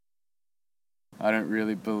I don't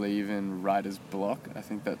really believe in writer's block. I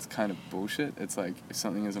think that's kind of bullshit. It's like, if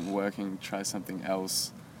something isn't working, try something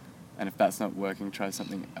else. And if that's not working, try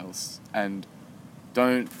something else. And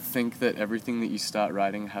don't think that everything that you start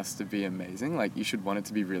writing has to be amazing. Like, you should want it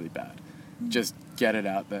to be really bad. Just get it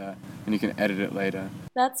out there and you can edit it later.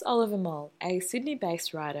 That's Oliver Moll, a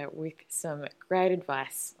Sydney-based writer with some great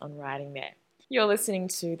advice on writing there. You're listening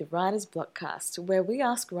to the Writer's Blockcast, where we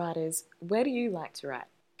ask writers, where do you like to write?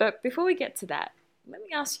 But before we get to that, let me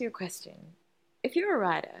ask you a question. If you're a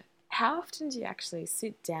writer, how often do you actually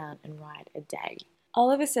sit down and write a day?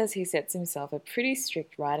 Oliver says he sets himself a pretty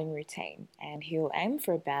strict writing routine and he'll aim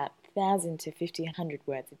for about 1,000 to 1,500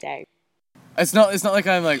 words a day. It's not like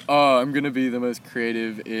I'm like, oh, I'm going to be the most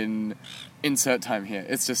creative in insert time here.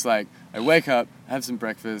 It's just like, I wake up, have some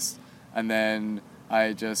breakfast, and then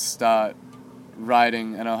I just start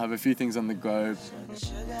writing, and I'll have a few things on the go.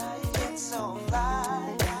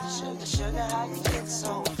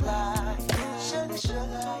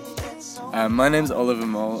 My name's Oliver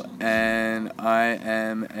Moll, and I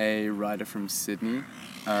am a writer from Sydney.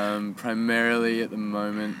 Primarily at the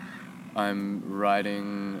moment, I'm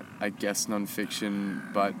writing, I guess, non-fiction,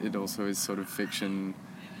 but it also is sort of fiction,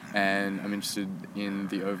 and I'm interested in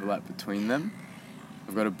the overlap between them.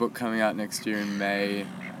 I've got a book coming out next year in May,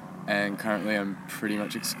 and currently I'm pretty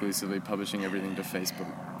much exclusively publishing everything to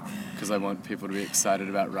Facebook, because I want people to be excited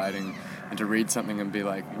about writing and to read something and be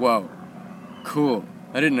like, whoa, cool,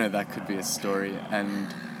 I didn't know that could be a story.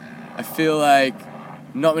 And I feel like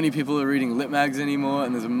not many people are reading lit mags anymore,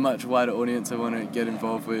 and there's a much wider audience I want to get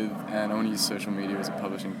involved with, and I want to use social media as a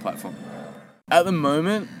publishing platform. At the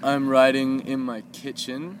moment, I'm writing in my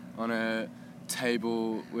kitchen on a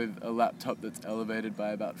table with a laptop that's elevated by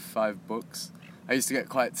about 5 books. I used to get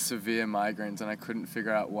quite severe migraines, and I couldn't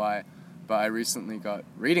figure out why, but I recently got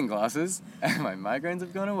reading glasses, and my migraines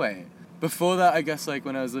have gone away. Before that, I guess, like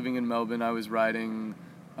when I was living in Melbourne, I was writing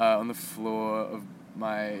on the floor of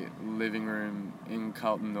my living room in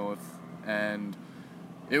Carlton North, and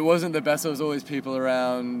it wasn't the best. There was always people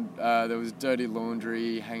around. There was dirty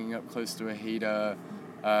laundry hanging up close to a heater.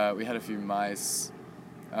 We had a few mice,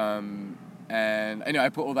 and anyway, I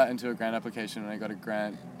put all that into a grant application, and I got a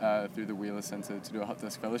grant through the Wheeler Centre to do a hot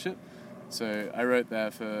desk fellowship. So I wrote there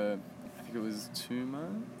for, I think it was 2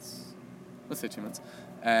 months. Let's say 2 months,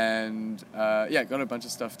 and got a bunch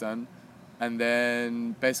of stuff done, and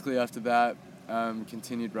then basically after that.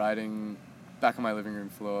 Continued writing back on my living room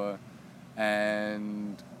floor,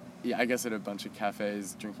 and I guess at a bunch of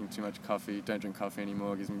cafes, drinking too much coffee. Don't drink coffee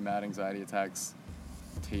anymore, it gives me mad anxiety attacks.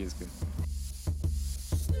 Tea is good.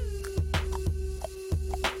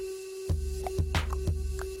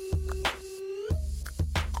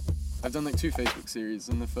 I've done like 2 Facebook series,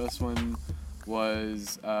 and the first one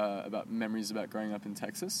was about memories about growing up in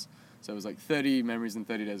Texas. So it was like 30 memories in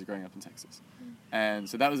 30 days of growing up in Texas. And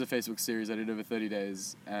so that was a Facebook series I did over 30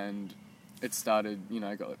 days, and it started,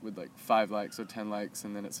 I got with like 5 likes or 10 likes,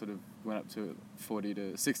 and then it sort of went up to 40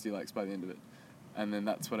 to 60 likes by the end of it. And then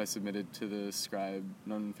that's what I submitted to the Scribe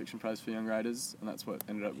Nonfiction Prize for Young Writers, and that's what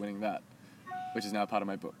ended up winning that, which is now part of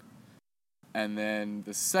my book. And then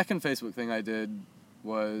the second Facebook thing I did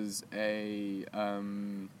was a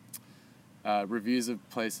reviews of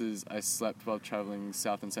places I slept while traveling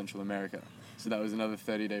South and Central America. So that was another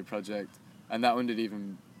 30-day project. And that one did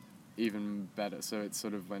even better. So it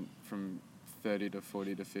sort of went from 30 to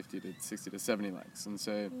 40 to 50 to 60 to 70 likes. And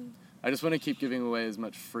so I just want to keep giving away as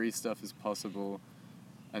much free stuff as possible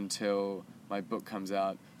until my book comes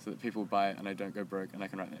out so that people buy it and I don't go broke and I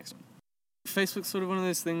can write the next one. Facebook's sort of one of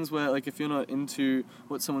those things where, like, if you're not into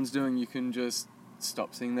what someone's doing, you can just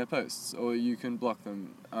stop seeing their posts or you can block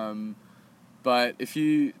them. But if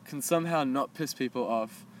you can somehow not piss people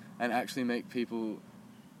off and actually make people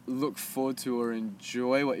look forward to or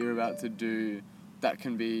enjoy what you're about to do, that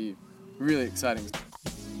can be really exciting.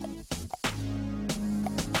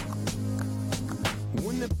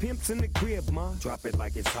 When the pimp's in the crib, ma, drop it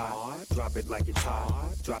like it's hot, drop it like it's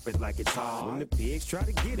hot, drop it like it's hot. When the pigs try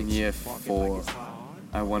to get it, in year 4,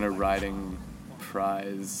 I won a writing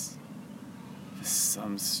prize for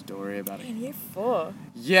some story about In year 4?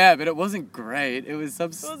 Yeah, but it wasn't great. It was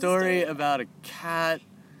some story about a cat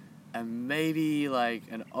and maybe like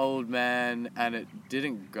an old man, and it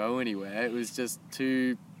didn't go anywhere. It was just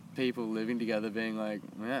 2 people living together being like,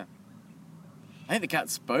 yeah. I think the cat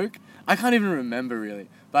spoke. I can't even remember really,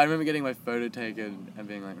 but I remember getting my photo taken and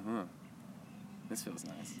being like, this feels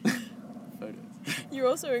nice. Photos. You're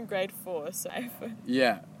also in grade 4, so...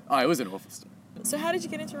 Yeah. Oh, it was an awful story. So how did you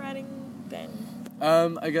get into writing then?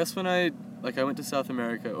 I guess when I went to South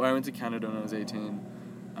America, or I went to Canada when I was 18,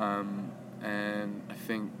 and I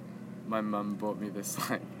think my mum bought me this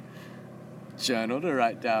like journal to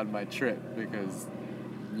write down my trip, because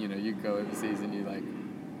you go overseas and you like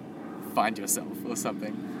find yourself or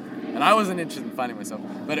something, and I wasn't interested in finding myself,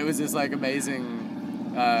 but it was this like amazing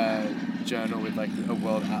journal with like a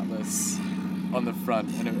world atlas on the front,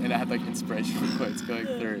 and it had like inspirational quotes going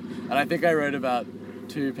through, and I think I wrote about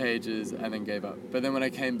 2 pages and then gave up. But then when I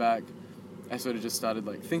came back, I sort of just started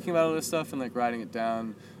like thinking about all this stuff and like writing it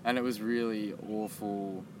down, and it was really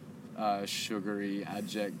awful, sugary,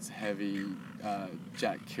 adject heavy,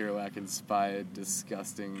 Jack Kerouac inspired,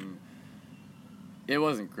 disgusting. It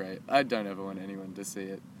wasn't great. I don't ever want anyone to see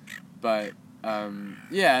it, but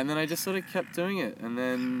yeah, and then I just sort of kept doing it, and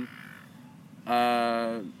then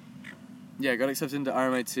got accepted into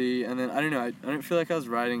RMIT, and then I don't know, I don't feel like I was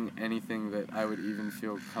writing anything that I would even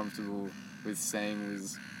feel comfortable with saying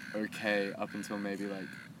was okay up until maybe like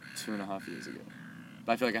 2.5 years ago.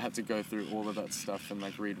 But I feel like I had to go through all of that stuff and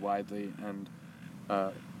like read widely and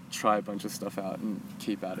try a bunch of stuff out and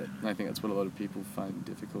keep at it. And I think that's what a lot of people find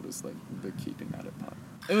difficult, is like the keeping at it part.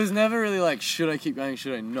 It was never really like, should I keep going,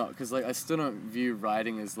 should I not? Because like I still don't view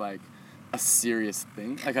writing as like a serious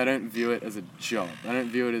thing. Like I don't view it as a job. I don't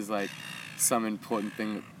view it as like some important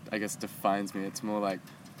thing that I guess defines me. It's more like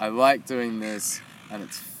I like doing this and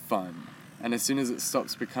it's fun. And as soon as it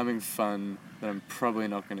stops becoming fun, then I'm probably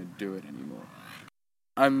not going to do it anymore.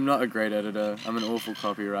 I'm not a great editor. I'm an awful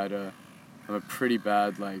copywriter. I'm a pretty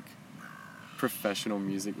bad like professional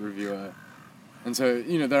music reviewer. And so,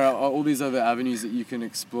 there are all these other avenues that you can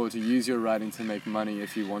explore to use your writing to make money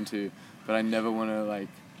if you want to, but I never want to like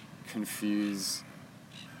confuse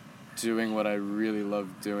doing what I really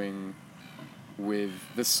love doing with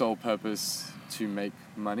the sole purpose to make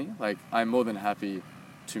money. Like, I'm more than happy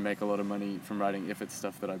to make a lot of money from writing if it's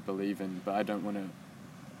stuff that I believe in, but I don't want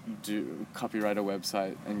to copyright a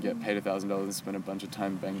website and get paid $1,000 and spend a bunch of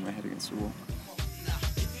time banging my head against a wall.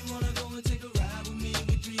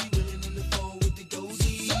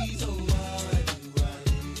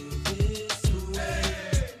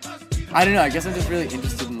 I don't know, I guess I'm just really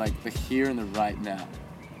interested in like the here and the right now,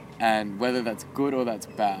 and whether that's good or that's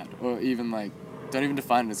bad, or even like, don't even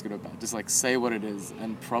define it as good or bad, just like say what it is,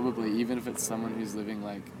 and probably even if it's someone who's living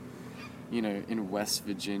like, in West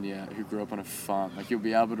Virginia, who grew up on a farm, like you'll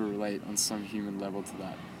be able to relate on some human level to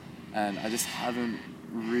that, and I just haven't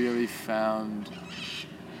really found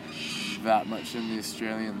that much in the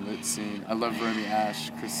Australian lit scene. I love Romy Ash,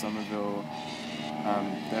 Chris Somerville,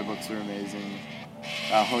 their books are amazing.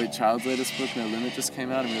 Holly Child's latest book, No Limit, just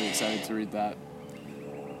came out. I'm really excited to read that.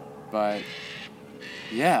 But,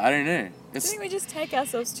 yeah, I don't know. Do you think we just take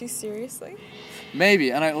ourselves too seriously?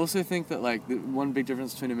 Maybe, and I also think that, like, the one big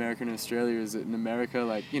difference between America and Australia is that in America,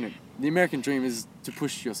 like, the American dream is to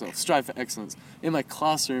push yourself, strive for excellence. In my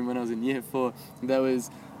classroom when I was in year 4, there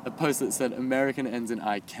was a post that said, American ends in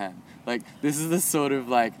I can. Like, this is the sort of,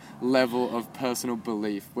 like, level of personal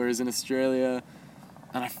belief. Whereas in Australia,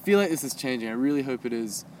 and I feel like this is changing, I really hope it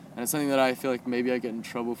is, and it's something that I feel like maybe I get in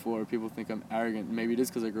trouble for, or people think I'm arrogant. Maybe it is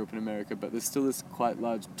because I grew up in America, but there's still this quite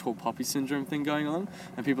large tall poppy syndrome thing going on,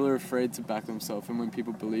 and people are afraid to back themselves, and when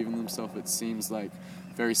people believe in themselves, it seems like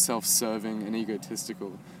very self-serving and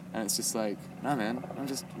egotistical, and it's just like, nah man, I'm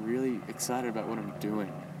just really excited about what I'm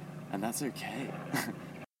doing, and that's okay.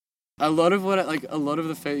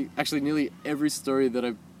 Actually nearly every story that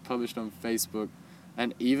I've published on Facebook,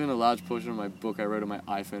 and even a large portion of my book I wrote on my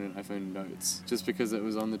iPhone and iPhone notes, just because it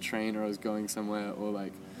was on the train or I was going somewhere, or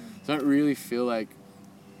like, so I don't really feel like,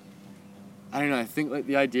 I don't know, I think like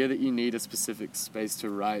the idea that you need a specific space to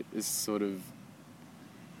write is sort of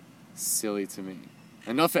silly to me.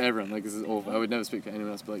 And not for everyone, like this is awful, I would never speak for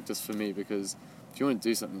anyone else, but like just for me, because if you want to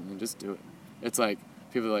do something, then just do it. It's like,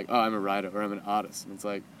 people are like, oh, I'm a writer or I'm an artist, and it's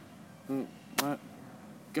like, what?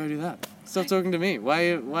 Go do that. Stop talking to me.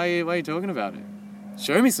 Why are you talking about it?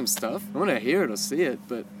 Show me some stuff. I want to hear it or see it,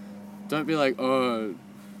 but don't be like, oh,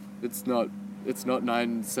 it's not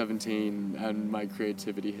 9:17 and my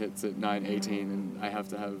creativity hits at 9:18 and I have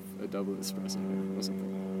to have a double espresso or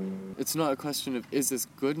something. It's not a question of, is this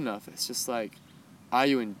good enough? It's just like, are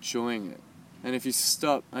you enjoying it? And if you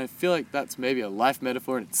stop, I feel like that's maybe a life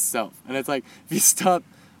metaphor in itself. And it's like, if you stop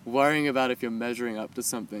worrying about if you're measuring up to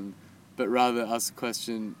something, but rather ask the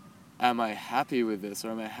question, am I happy with this,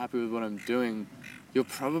 or am I happy with what I'm doing? You'll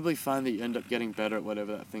probably find that you end up getting better at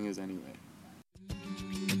whatever that thing is anyway.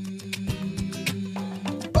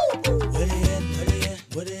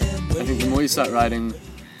 I think the more you start writing,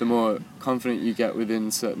 the more confident you get within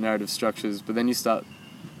certain narrative structures, but then you start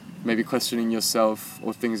maybe questioning yourself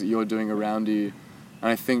or things that you're doing around you.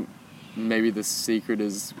 And I think maybe the secret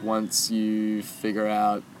is, once you figure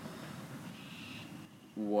out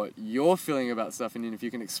what you're feeling about stuff, and if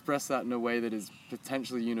you can express that in a way that is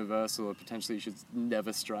potentially universal, or potentially you should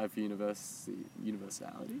never strive for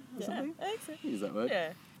universality or something. Use that word.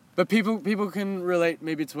 Yeah. But people can relate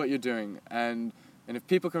maybe to what you're doing, and if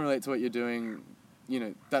people can relate to what you're doing,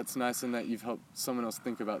 that's nice, and that you've helped someone else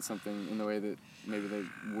think about something in the way that maybe they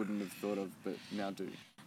wouldn't have thought of, but now do.